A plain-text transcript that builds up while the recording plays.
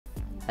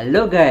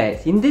Hello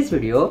guys, in this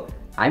video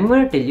I'm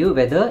going to tell you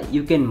whether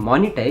you can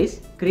monetize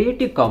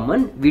Creative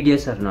Commons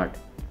videos or not.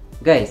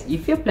 Guys,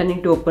 if you're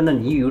planning to open a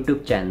new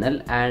YouTube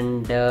channel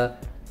and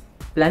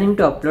planning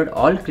to upload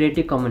all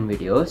Creative Commons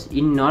videos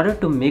in order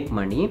to make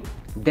money,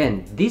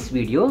 then this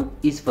video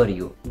is for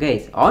you.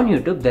 Guys, on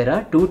YouTube there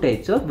are two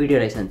types of video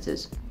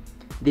licenses.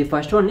 The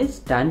first one is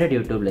standard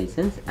YouTube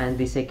license and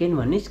the second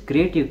one is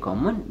Creative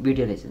Commons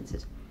video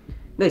licenses.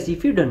 Guys,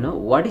 if you don't know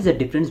what is the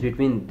difference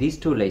between these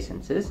two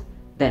licenses,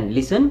 then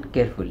listen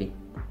carefully.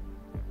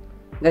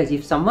 Guys,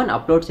 if someone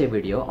uploads a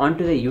video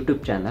onto the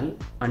YouTube channel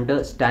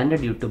under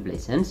standard YouTube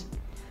license,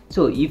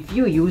 so if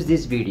you use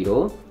this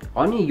video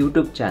on a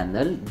YouTube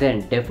channel,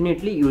 then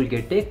definitely you will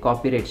get a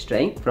copyright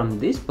strike from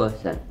this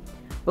person.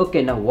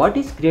 Okay, now what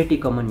is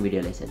Creative Commons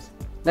video license?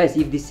 Guys,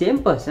 if the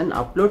same person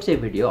uploads a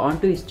video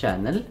onto his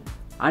channel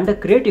under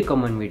Creative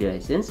Commons video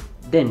license,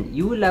 then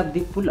you will have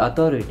the full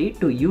authority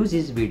to use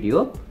his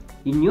video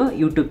in your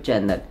YouTube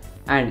channel,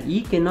 and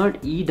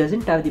he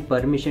doesn't have the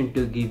permission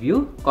to give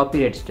you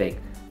copyright strike.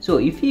 So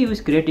if you use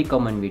Creative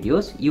Commons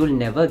videos, you will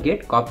never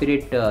get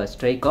copyright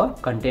strike or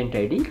content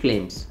ID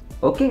claims.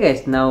 Okay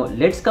guys, now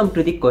let's come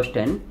to the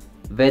question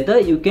whether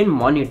you can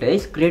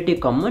monetize Creative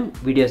Commons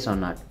videos or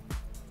not.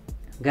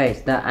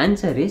 Guys, the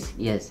answer is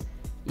yes.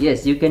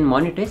 Yes, you can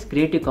monetize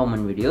Creative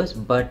Commons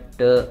videos, but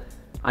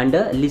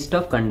under a list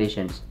of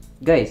conditions.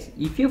 Guys,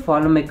 if you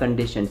follow my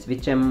conditions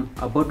which I'm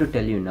about to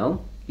tell you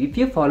now, if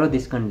you follow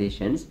these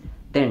conditions,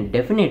 then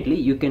definitely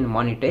you can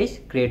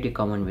monetize Creative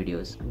Commons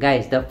videos.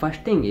 Guys, the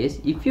first thing is,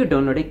 if you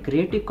download a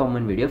Creative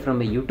Commons video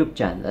from a YouTube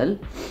channel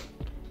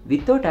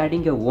without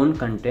adding your own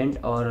content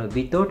or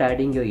without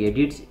adding your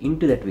edits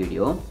into that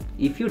video,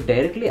 if you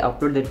directly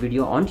upload that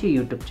video onto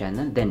your YouTube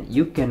channel, then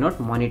you cannot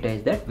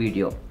monetize that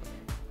video.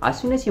 As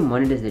soon as you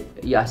monetize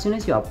it, as soon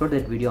as you upload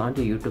that video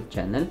onto your YouTube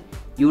channel,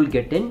 you will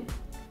get a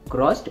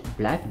crossed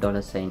black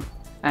 $sign.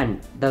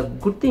 And the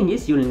good thing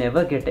is, you will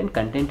never get a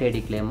content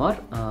ID claim or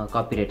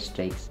copyright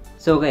strikes.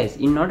 So guys,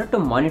 in order to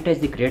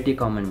monetize the Creative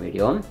Commons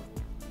video,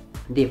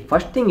 the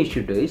first thing you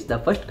should do is, the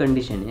first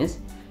condition is,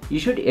 you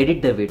should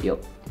edit the video.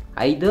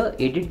 Either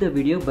edit the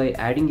video by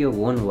adding your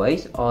own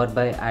voice or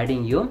by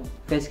adding your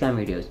facecam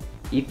videos.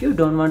 If you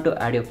don't want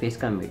to add your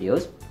facecam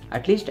videos,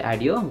 at least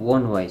add your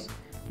own voice.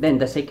 Then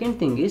the second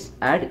thing is,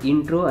 add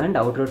intro and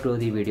outro to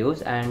the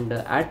videos and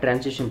add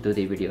transition to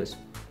the videos.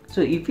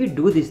 So if you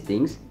do these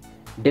things,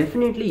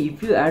 definitely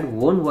if you add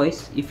own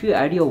voice, if you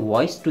add your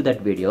voice to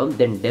that video,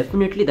 then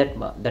definitely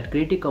that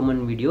Creative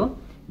Commons video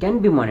can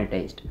be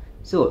monetized.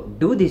 So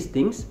do these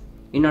things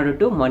in order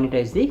to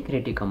monetize the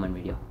Creative Commons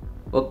video.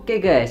 Okay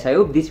guys, I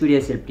hope this video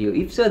has helped you.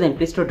 If so, then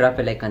please do drop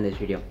a like on this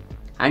video.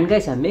 And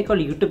guys, I make all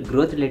YouTube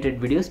growth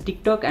related videos,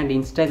 TikTok and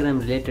Instagram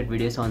related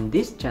videos on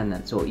this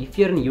channel. So if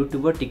you're a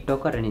YouTuber,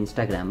 TikToker and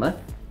Instagrammer,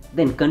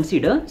 then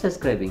consider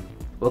subscribing.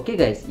 Okay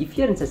guys, if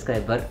you're a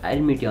subscriber, I'll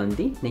meet you on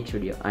the next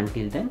video.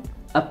 Until then,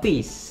 a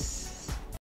peace.